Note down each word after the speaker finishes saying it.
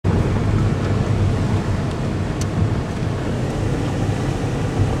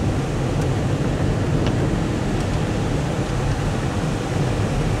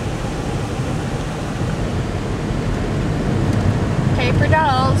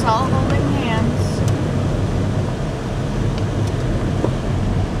couples all holding hands.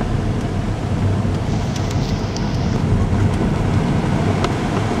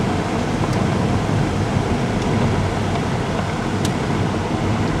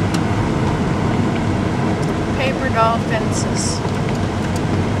 Paperdoll fences,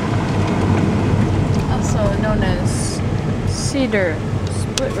 also known as cedar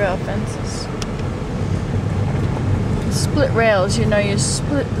split rail fences. Split rails, you know, you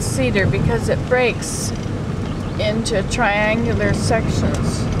split the cedar because it breaks into triangular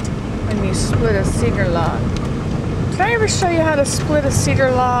sections when you split a cedar log. Did I ever show you how to split a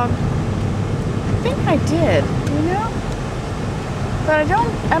cedar log? I think I did, you know? But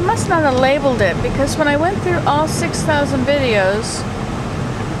I must not have labeled it, because when I went through all 6,000 videos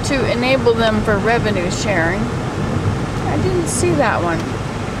to enable them for revenue sharing, I didn't see that one.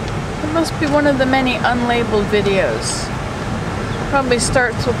 It must be one of the many unlabeled videos. Probably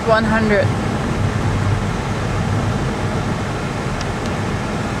starts with 100.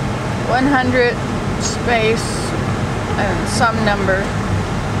 100 space and some number.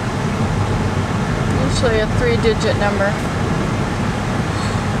 Usually a 3-digit number.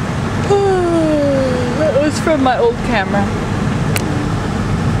 That was from my old camera.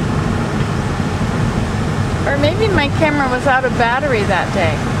 Or maybe my camera was out of battery that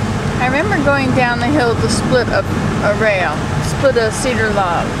day. I remember going down the hill to split a rail, split a cedar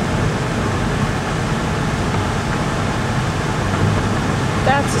log.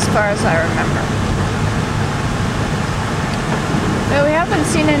 That's as far as I remember. Well, we haven't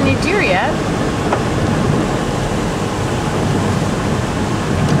seen any deer yet.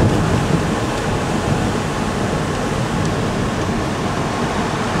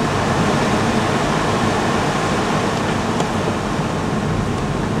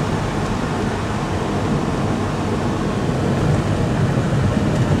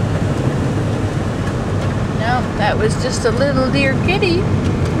 That was just a little deer kitty.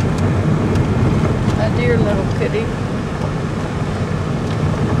 A dear little kitty.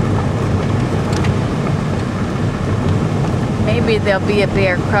 Maybe there'll be a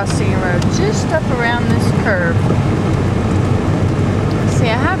bear crossing the road just up around this curve. See,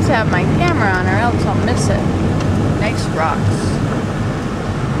 I have to have my camera on or else I'll miss it. Nice rocks.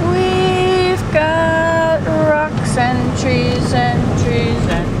 We've got rocks and trees and trees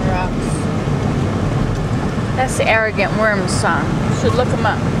and rocks. That's the Arrogant Worms song. You should look them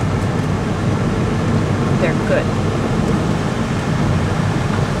up. They're good.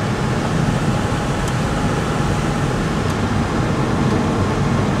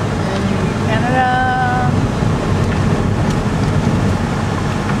 And Canada.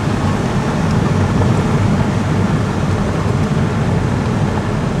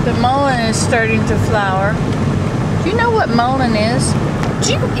 The mullein is starting to flower. Do you know what mullein is?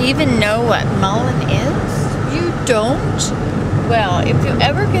 Do you even know what mullein is? You don't? Well, if you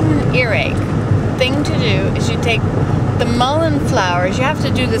ever get an earache, the thing to do is you take the mullein flowers. You have to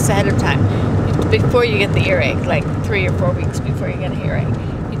do this ahead of time before you get the earache, like 3 or 4 weeks before you get an earache.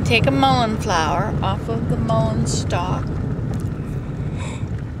 You take a mullein flower off of the mullein stalk.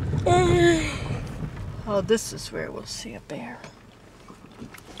 Oh, this is where we'll see a bear.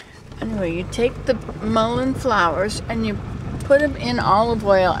 Anyway, you take the mullein flowers and you put them in olive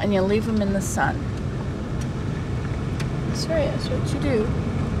oil and you leave them in the sun. That's right, that's what you do.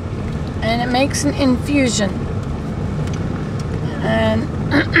 And it makes an infusion. And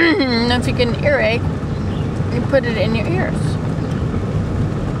if you get an earache, you put it in your ears.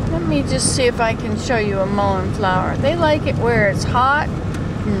 Let me just see if I can show you a mullein flower. They like it where it's hot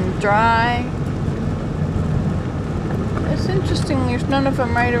and dry. It's interesting there's none of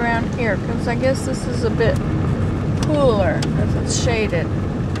them right around here, because I guess this is a bit cooler because it's shaded.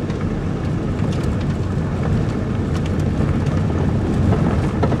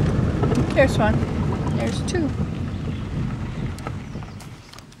 There's one. There's two.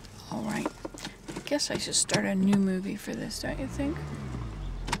 Alright. I guess I should start a new movie for this, don't you think?